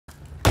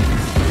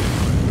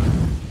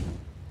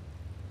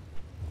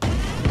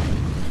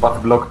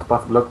Path blocked,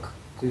 path blocked.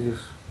 Jesus.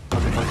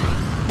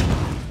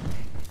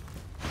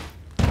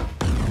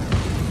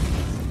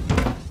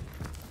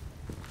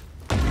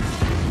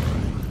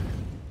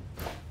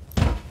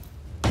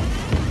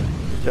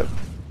 Good job.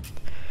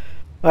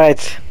 Alright,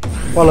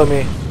 follow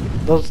me.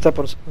 Don't step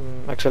on.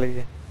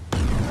 Actually,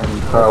 And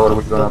how are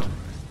we gonna?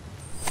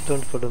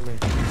 don't follow me.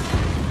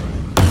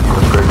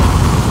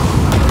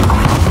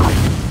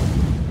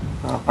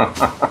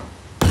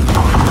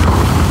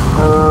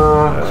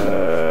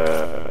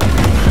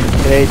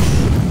 Great.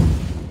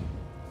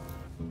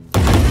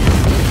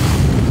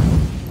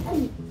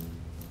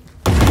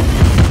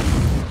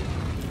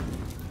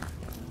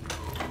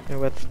 You know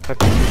what? Fuck.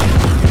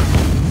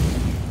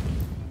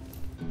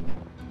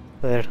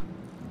 There.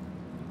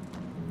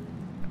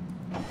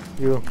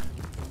 You're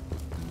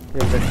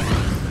there.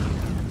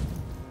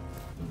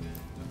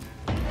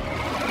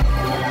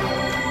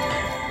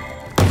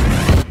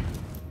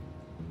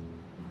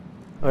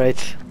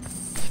 Alright.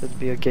 Should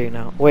be okay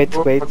now. Wait.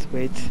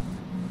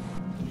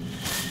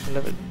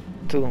 Level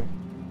 2. Alright.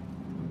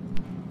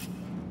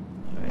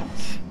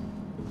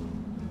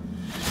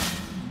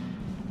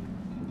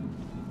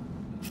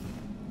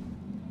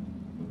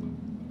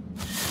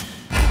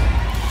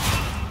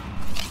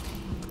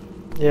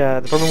 Yeah,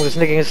 the problem with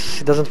sneaking is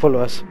he doesn't follow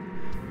us.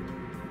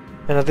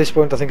 And at this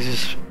point I think this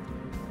is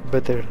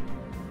better.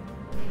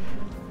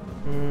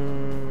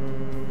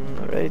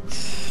 Alright.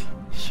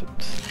 Shoot.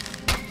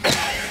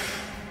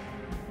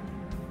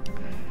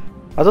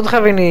 I don't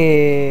have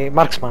any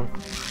marksman,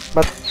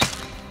 but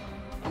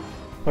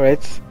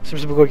alright,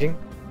 seems to be working.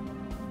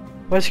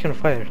 Why is he on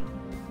fire?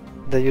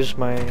 Did I use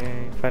my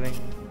firing?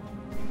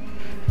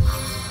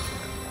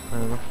 I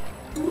don't know.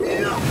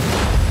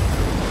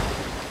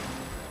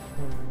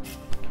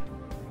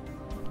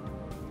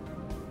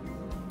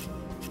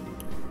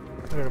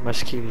 Where are my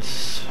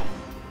skills?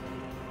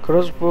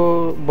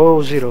 Crossbow,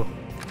 bow 0.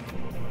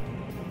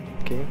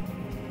 Okay.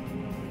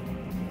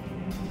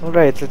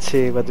 Alright, let's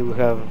see what do we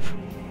have.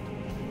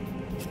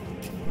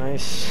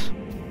 Nice.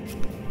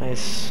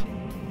 Nice.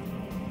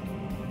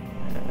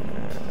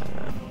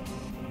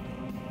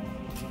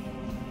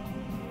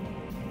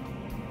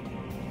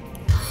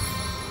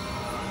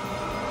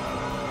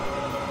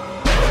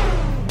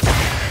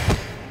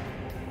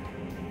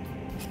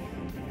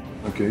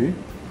 Okay.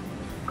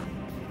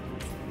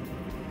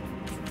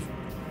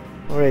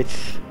 Alright.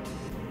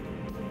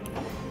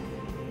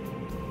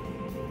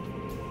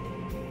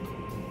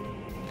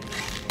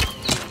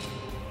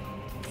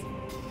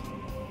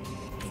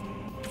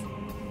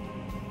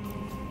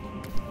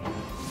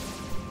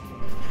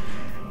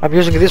 I'm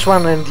using this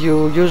one and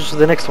you use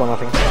the next one, I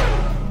think.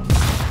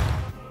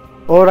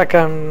 Or I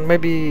can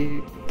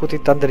maybe put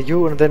it under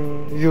you and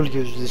then you'll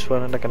use this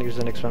one and I can use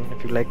the next one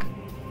if you like.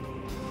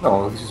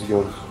 No, this is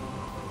yours.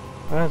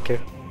 I don't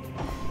care.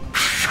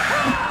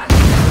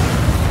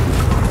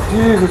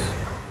 Jesus!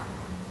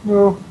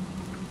 No.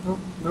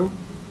 No.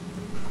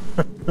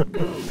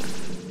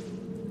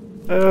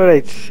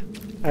 Alright.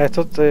 I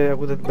thought I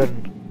wouldn't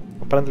burn.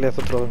 Apparently I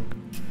thought wrong.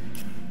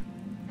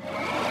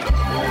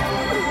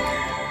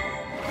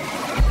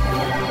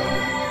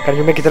 Can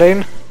you make it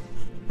rain?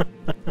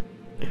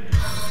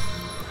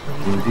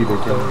 Indeed I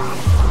can.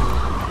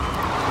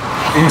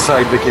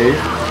 Inside the cave.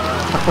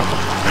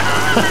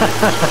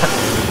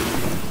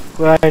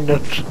 Why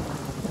not?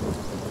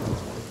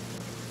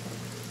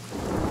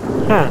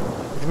 Huh,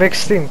 it makes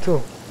steam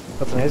too.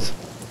 That's nice.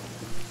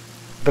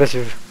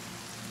 Impressive.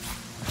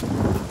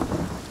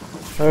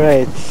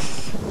 Alright.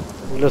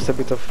 We lost a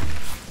bit of...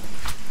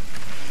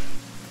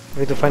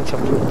 We need to find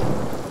some food.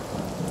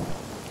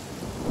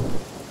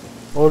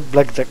 Old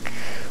blackjack.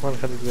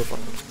 100 weapon.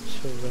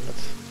 So why not?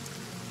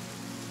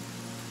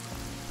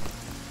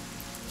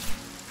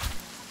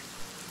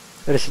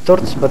 There is a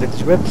torch, but it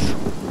is wet.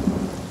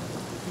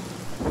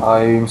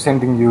 I'm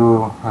sending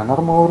you an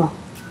armor.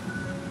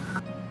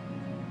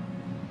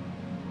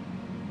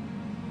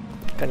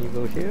 Can you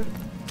go here?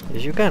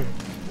 Yes, you can.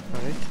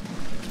 Alright.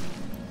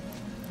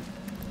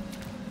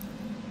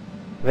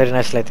 Very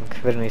nice lighting,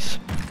 very nice.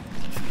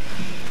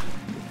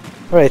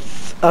 Alright,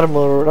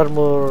 armor.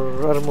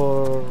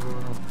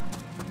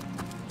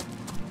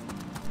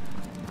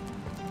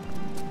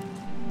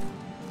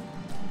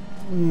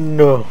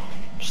 No,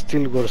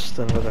 still worse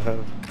than what I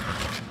have.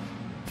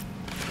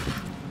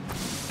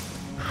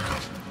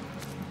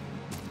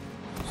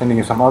 Sending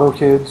you some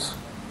arrowheads.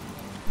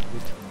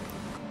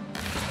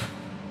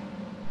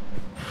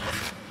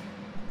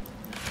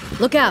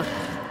 Look out!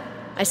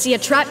 I see a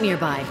trap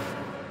nearby.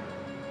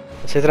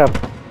 It's a trap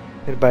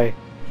nearby.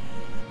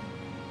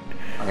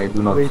 I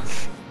do not. Wait,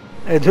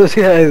 I don't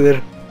see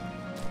either.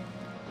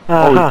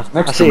 Aha, it's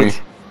next I see to me.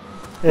 it.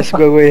 Let's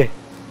go away.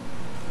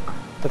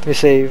 Let me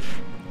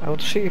save. I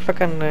want to see if I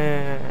can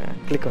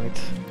click on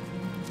it.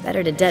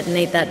 Better to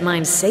detonate that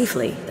mine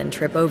safely than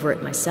trip over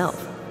it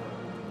myself.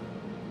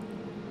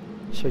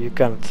 So you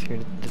can't,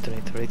 you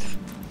detonate, right?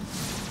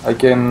 I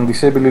can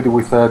disable it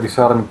with a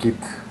disarm kit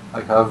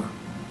I have.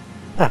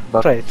 Ah,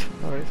 But- try it.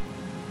 Alright.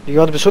 Do you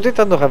want me to shoot it?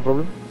 I don't have a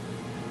problem.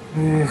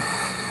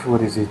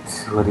 Where is it?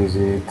 Where is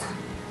it?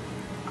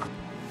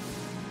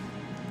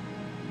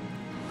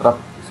 Trap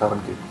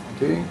disarm kit.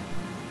 Okay.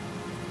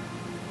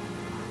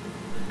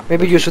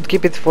 Maybe you should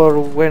keep it for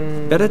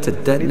when... Better to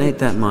detonate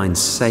that mine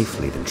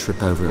safely than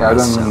trip over it Yeah, I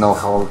myself. don't know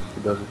how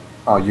he does it.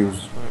 Ah,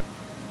 use.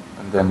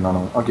 And then,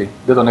 no. Okay,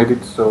 detonate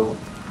it so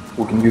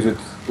we can use it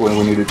when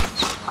we need it.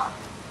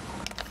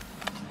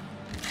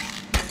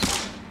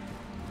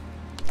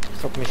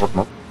 Stop me. What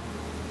not?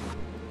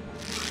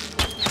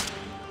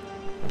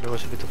 Maybe it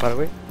was a bit too far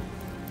away.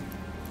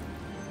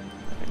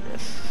 I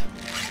guess.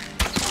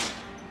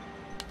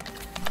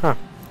 Huh.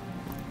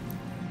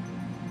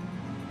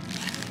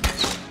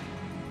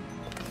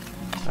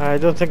 I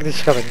don't think this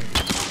is happening.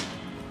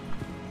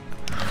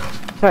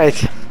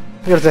 Right,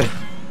 your turn.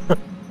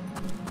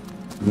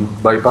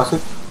 Bypass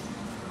it?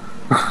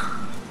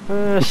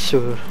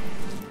 Sure.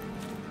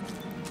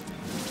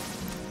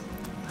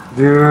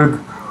 Dude!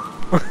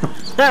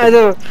 I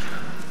know!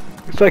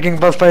 Fucking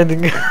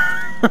pathfinding.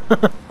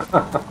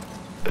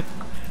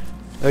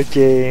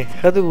 Okay,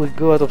 how do we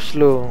go out of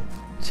slow?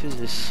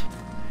 Jesus.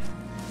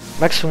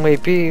 Maximum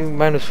AP,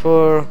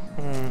 -4.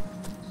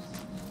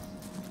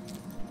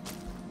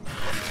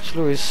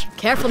 Slow is...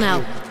 Careful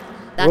now.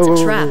 That's a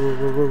trap.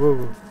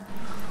 Whoa.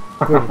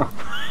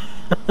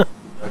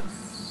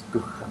 That's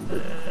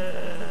 200.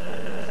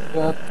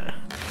 Yeah.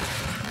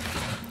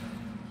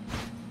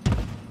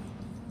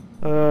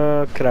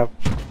 Crap.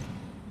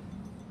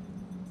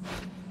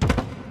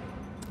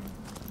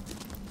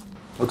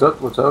 What's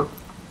up? What's up?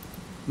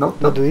 No,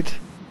 Don't do it.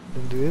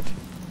 Don't do it.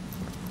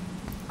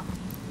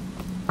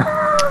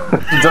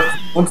 He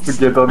just wants to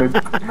get on it.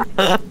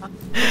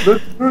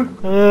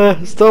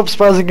 Stop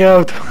spazzing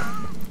out.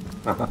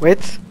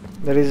 Wait,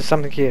 there is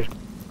something here.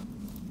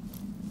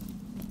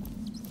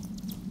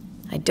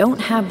 I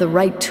don't have the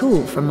right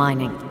tool for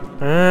mining.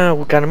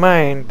 We can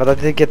mine, but I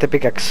didn't get the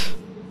pickaxe.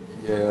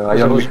 Yeah,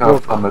 I only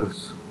have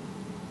hammers.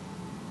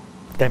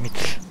 Damn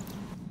it.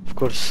 Of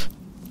course.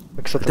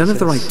 Makes I total don't have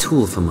the right sense.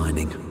 tool for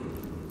mining.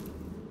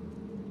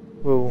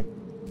 Whoa.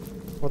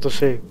 What to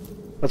say?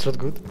 That's not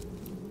good.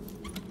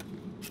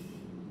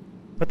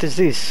 What is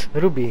this?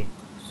 Ruby.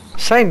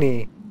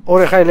 Shiny.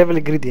 Or a high level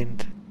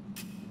ingredient.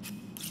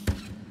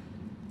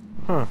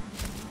 Huh.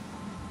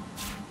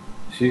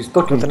 She's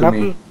talking Got an to apple?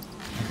 me.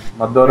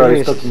 Madora Yes.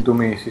 is talking to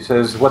me. She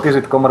says, "What is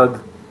it, comrade?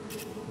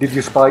 Did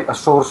you spy a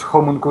source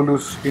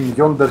homunculus in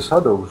yonder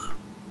shadows?"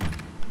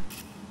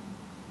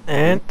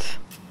 And...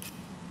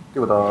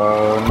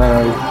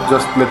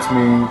 Just lets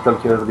me tell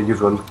her the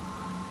usual.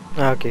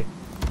 Ah, okay.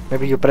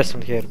 Maybe you pressed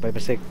on here by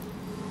mistake.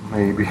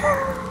 Maybe.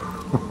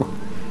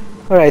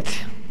 Alright.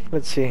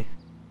 Let's see.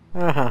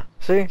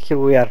 See? Here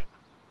we are.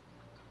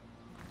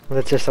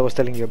 The chest I was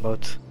telling you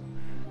about.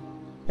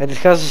 And it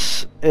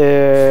has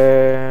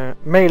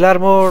mail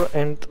armor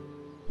and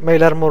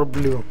mail armor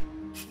blue.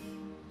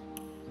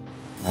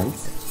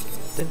 Nice.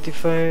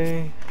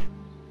 Identify.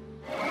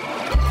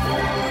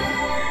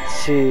 Let's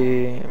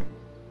see.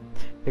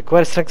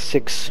 Requires strength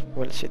 6.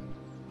 Well, shit.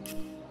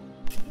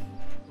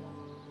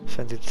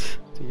 Send it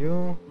to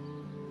you.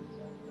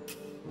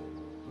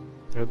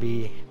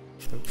 Ruby.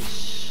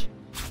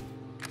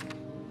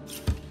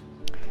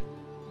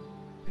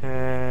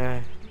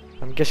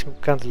 I'm guessing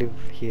we can't live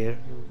here.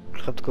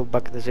 We'll have to go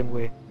back the same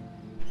way.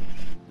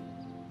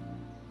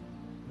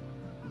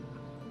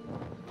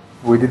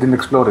 We didn't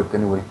explore it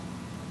anyway.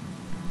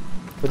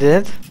 We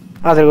didn't?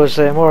 Ah, there was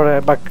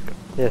more back.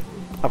 Yeah,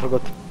 I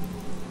forgot.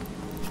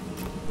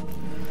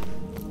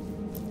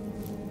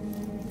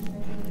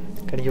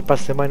 Can you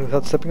pass the mine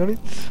without stepping on it?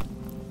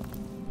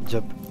 Good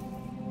job.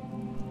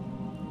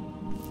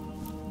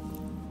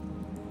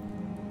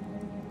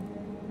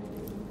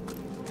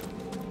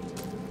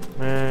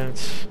 And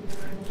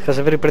it has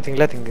a very pretty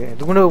lighting.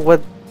 Do you know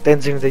what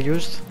engine they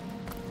used?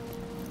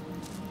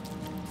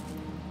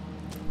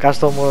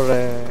 Custom or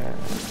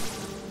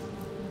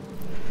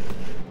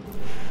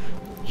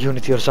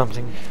Unity or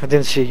something. I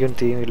didn't see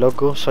Unity in the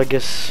logo, so I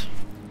guess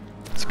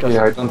it's custom.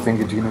 Yeah, I don't think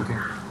it's Unity.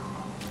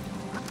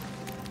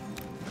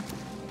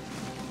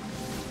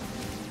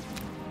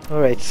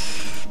 Alright,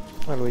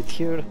 I'll wait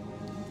here.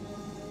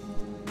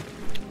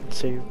 Let's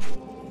save.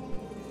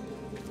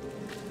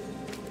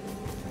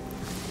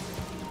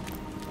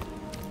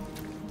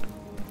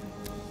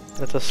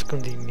 Let us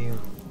continue.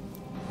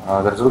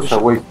 There's also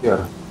a way here.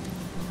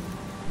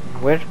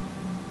 Where?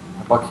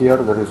 Back here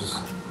there is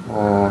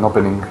an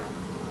opening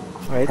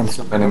Right. and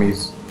some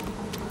enemies.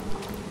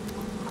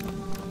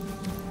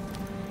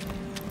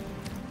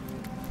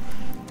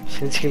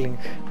 She needs healing.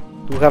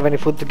 Do we have any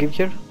food to give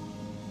her?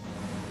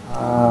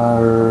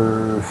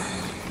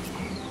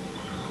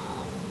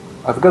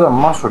 I've got a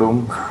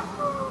mushroom.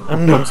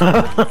 No,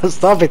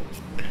 stop it!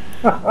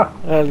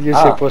 I'll use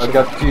your I potion.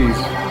 got cheese.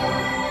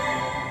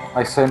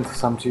 I sent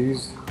some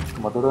cheese to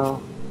Madora.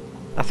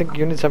 I think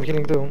you need some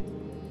healing too.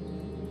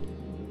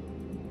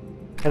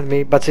 And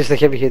me, but she's the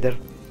heavy hitter.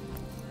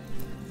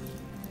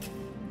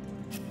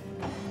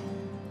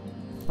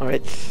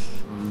 Alright,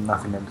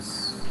 Nothing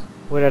else.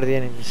 where are the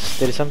enemies?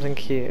 There is something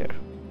here.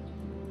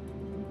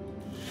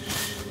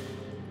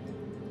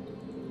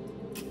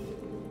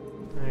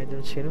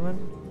 don't see anyone.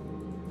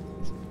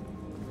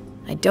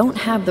 I don't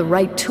have the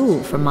right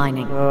tool for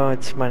mining. Oh,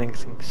 it's mining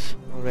things.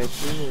 Alright.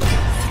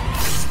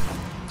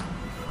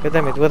 God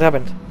damn it, what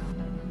happened?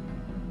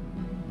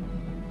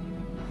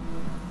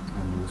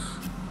 And use.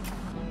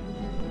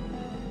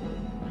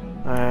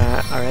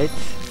 Alright.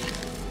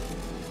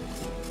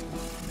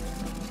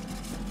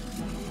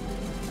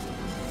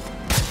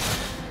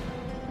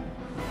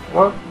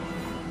 What?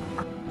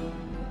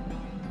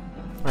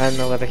 I don't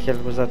know what the hell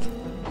was that.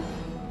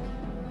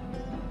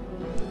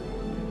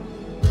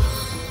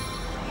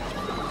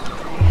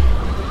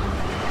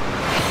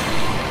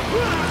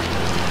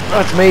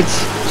 That's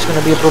mates. It's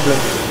gonna be a problem.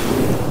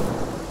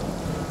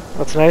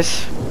 That's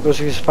nice because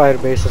he's fire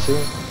based, I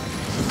see.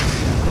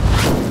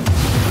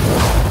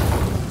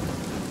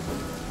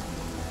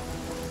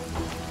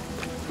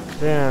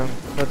 Damn,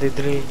 but they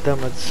drill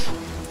damage.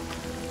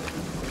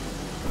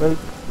 Well.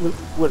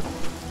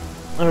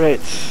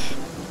 Alright.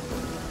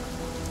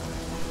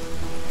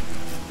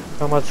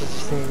 How much does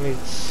this thing need?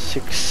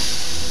 6.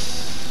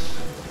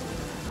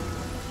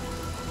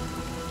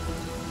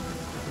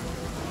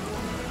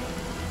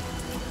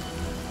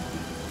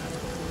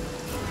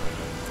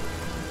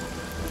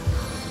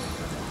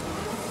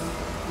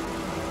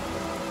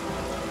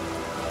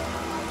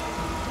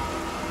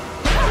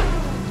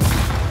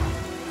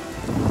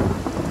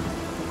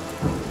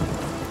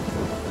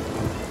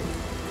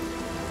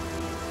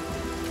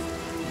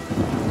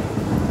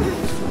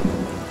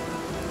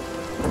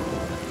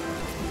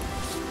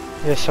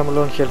 Yes, I'm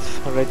low on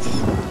health, alright.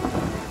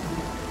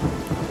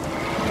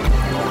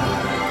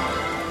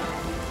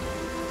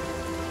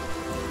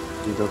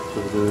 Get up to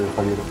the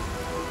fire.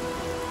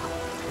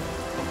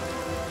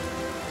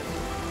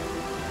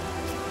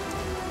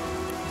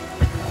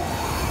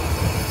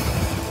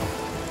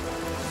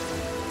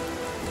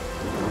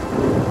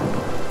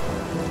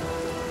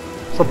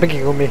 Stop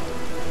picking on me.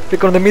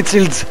 Pick on the meat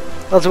shields.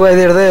 That's why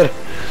they're there.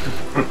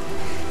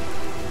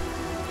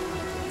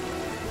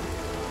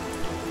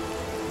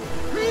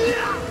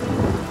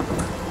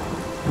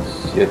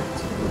 Shit.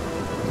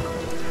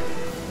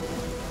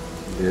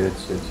 Shit.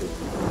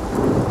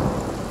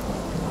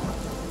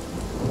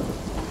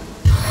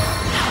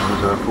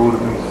 Those are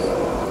foolish.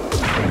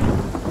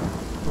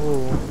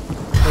 Oh,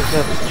 what's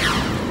that?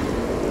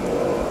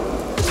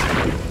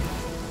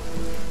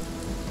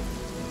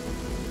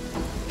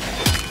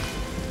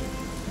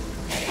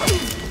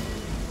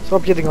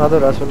 Stop hitting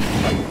mother as well.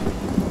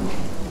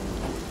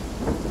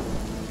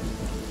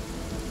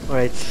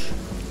 Alright.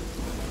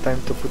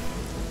 Time to put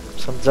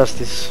some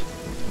justice.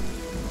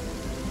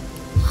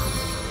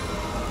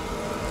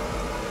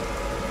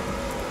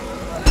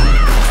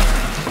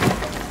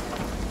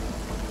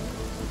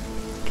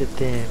 God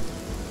damn.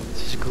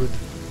 This is good.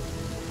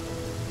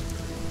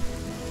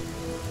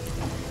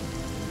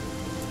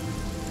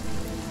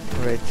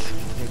 Alright,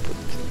 let me put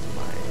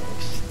my...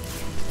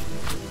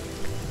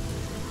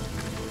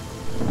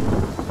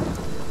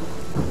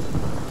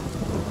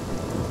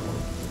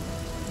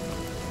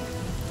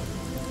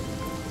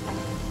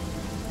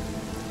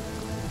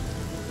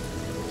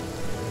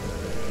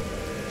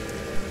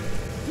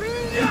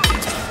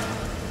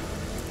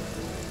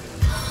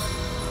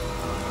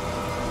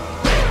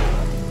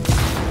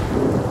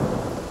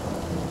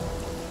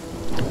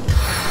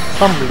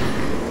 Fumbling.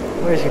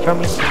 Where is he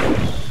fumbling?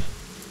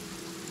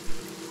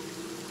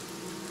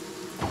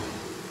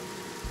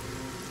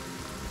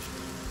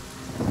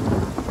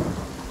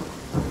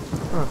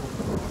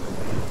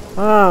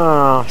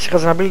 Ah, she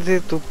has an ability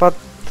to put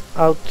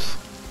out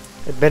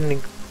a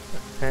burning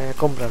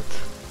combat.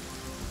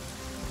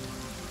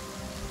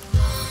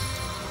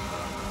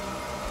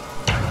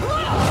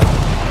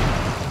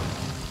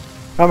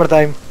 Hammer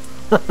time!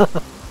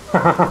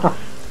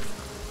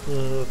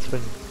 That's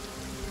funny.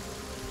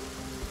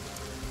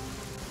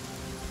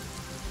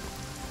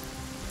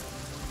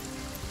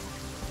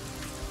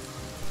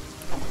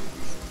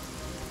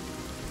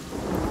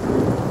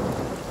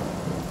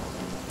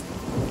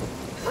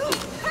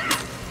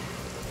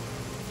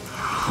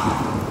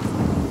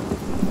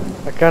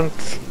 I can't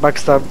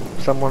backstab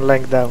someone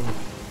lying down.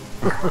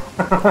 Let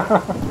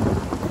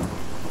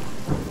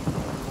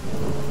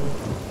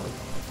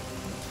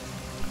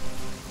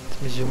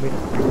me zoom in a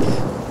bit.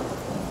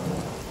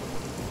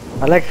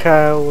 I like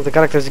how the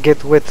characters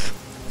get wet.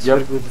 It's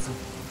very good.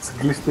 It's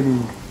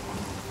glistening.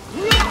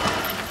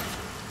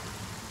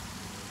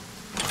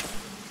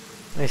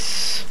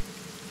 Nice.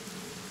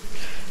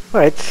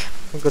 Alright,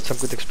 we got some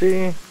good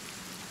XP.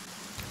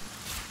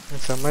 And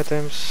some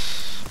items.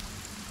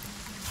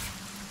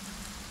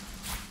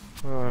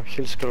 Oh,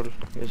 heal scroll.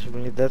 Yes,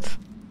 we'll need that.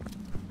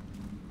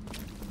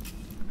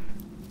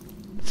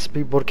 Let's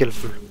be more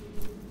careful.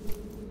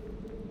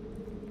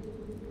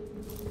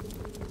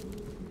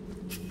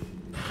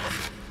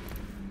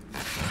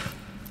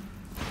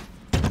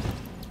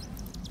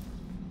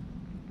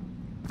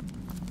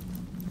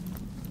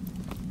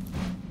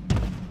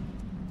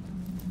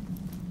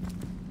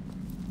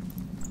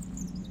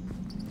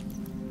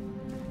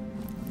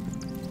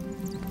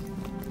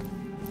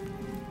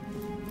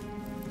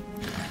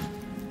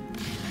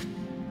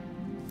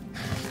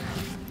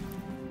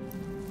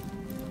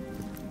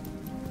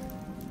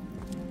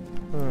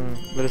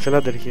 there is a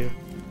ladder here.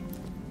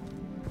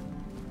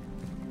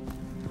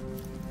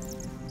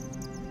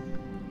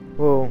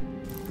 Whoa,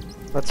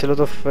 that's a lot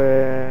of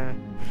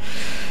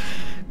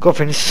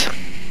coffins.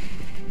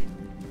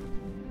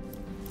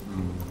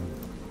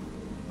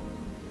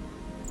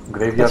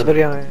 Graveyard. That's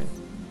very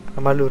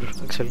Amalur,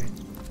 actually.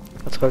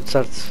 That's how it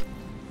starts.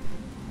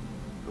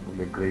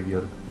 Probably a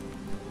graveyard.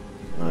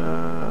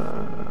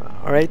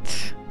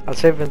 Alright, I'll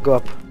save and go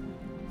up.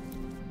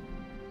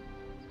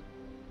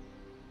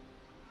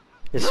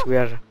 Yes, we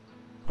are.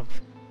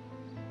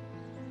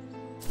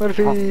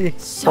 Murphy!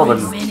 So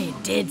Fallen. many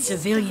dead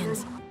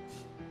civilians.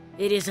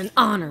 It is an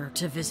honor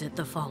to visit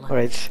the fallen.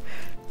 Alright,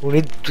 we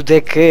need to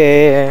take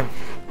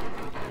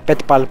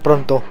Pet Pal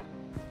pronto.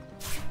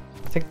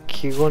 I think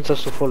he wants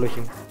us to follow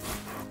him.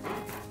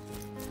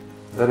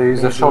 There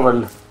is a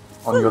shovel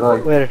on your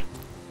right. Where?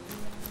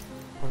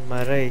 On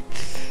my right.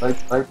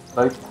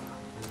 Right.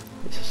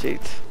 Let's see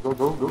it.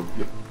 Go.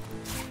 Yep.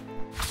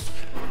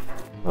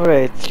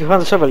 Alright, you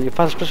found a shovel, you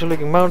found a special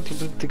looking mount, you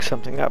will dig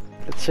something up.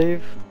 Let's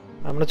save.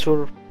 I'm not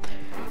sure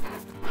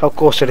how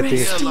kosher it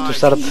is to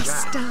start.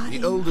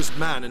 The oldest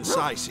man in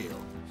Sicil.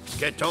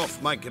 Get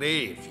off my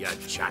grave, you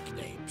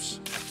jackanapes.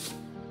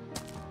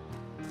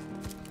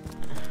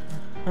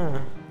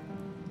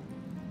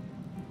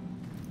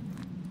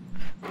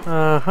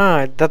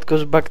 That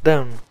goes back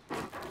down.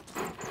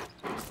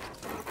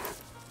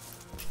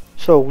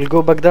 So we'll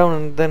go back down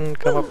and then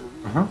come up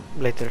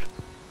later.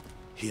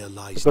 Here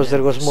lies Because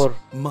there was more.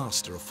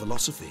 master of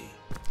philosophy.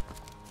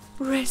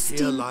 Rest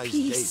Here in lies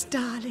peace,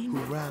 David, darling.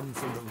 who ran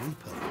from the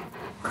Reaper.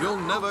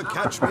 You'll never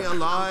catch me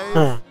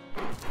alive.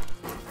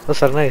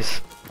 Those are nice.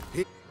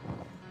 He-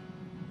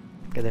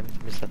 God damn it,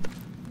 I missed that.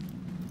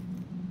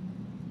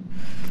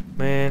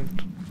 Man,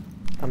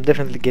 I'm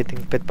definitely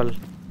getting Pet Pal.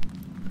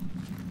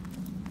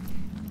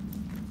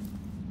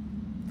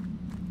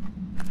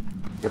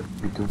 Yep,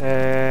 me too.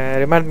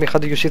 Remind me, how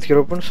do you shoot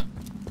your weapons?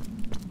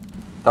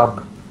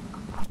 Tab.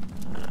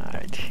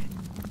 Alright.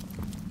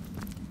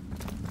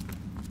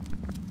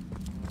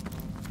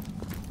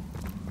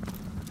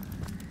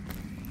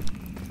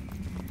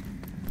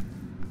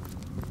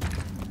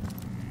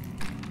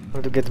 I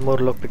want to get more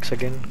lockpicks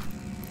again.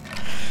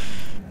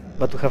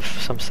 But we have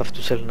some stuff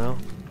to sell now.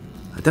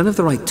 I don't have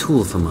the right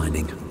tool for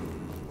mining.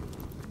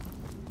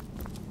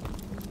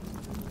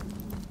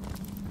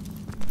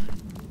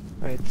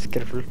 Alright,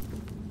 careful.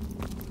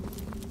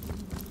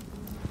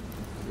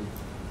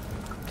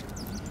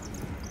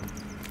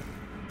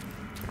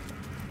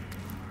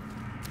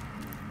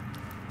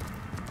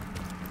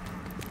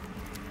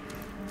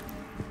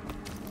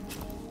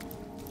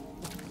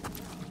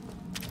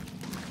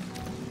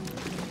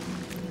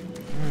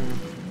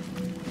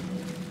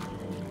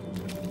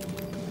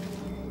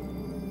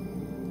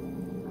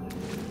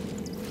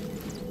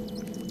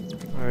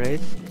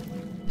 Alright.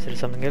 Is there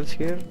something else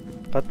here?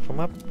 Platform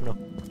up? No.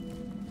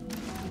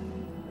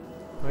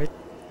 Right.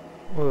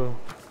 Oh.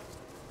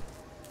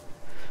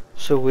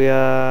 So we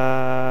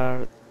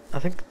are, I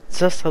think,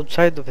 just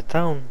outside of the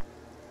town.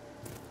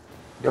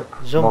 Yep.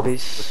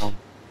 Zombies. north of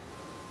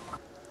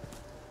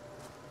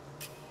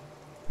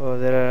Oh,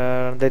 there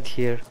are undead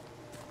here.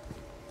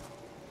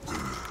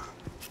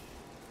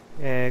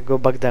 Go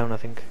back down, I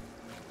think.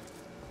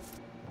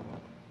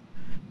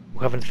 We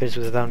haven't finished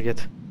with the town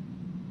yet.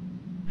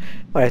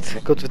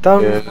 Alright, go to the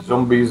town. the town.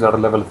 Zombies are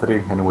level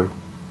 3 anyway.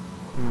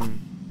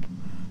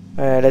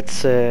 Let's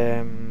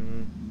sell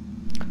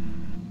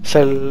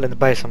and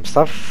buy some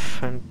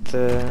stuff and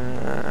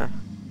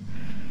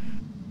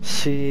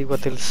see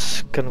what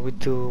else can we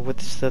do.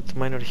 What is that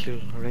minor hill,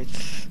 right?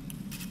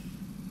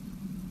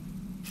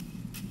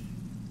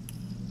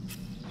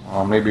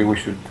 Maybe we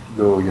should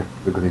go to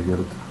the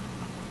graveyard.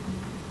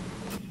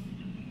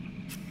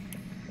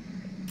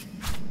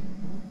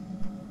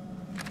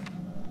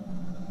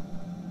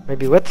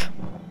 Maybe what?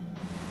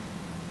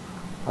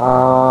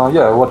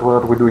 Yeah, what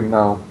are we doing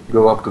now?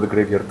 Go up to the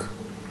graveyard.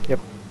 Yep,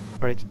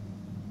 right.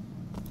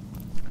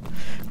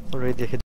 Already ahead.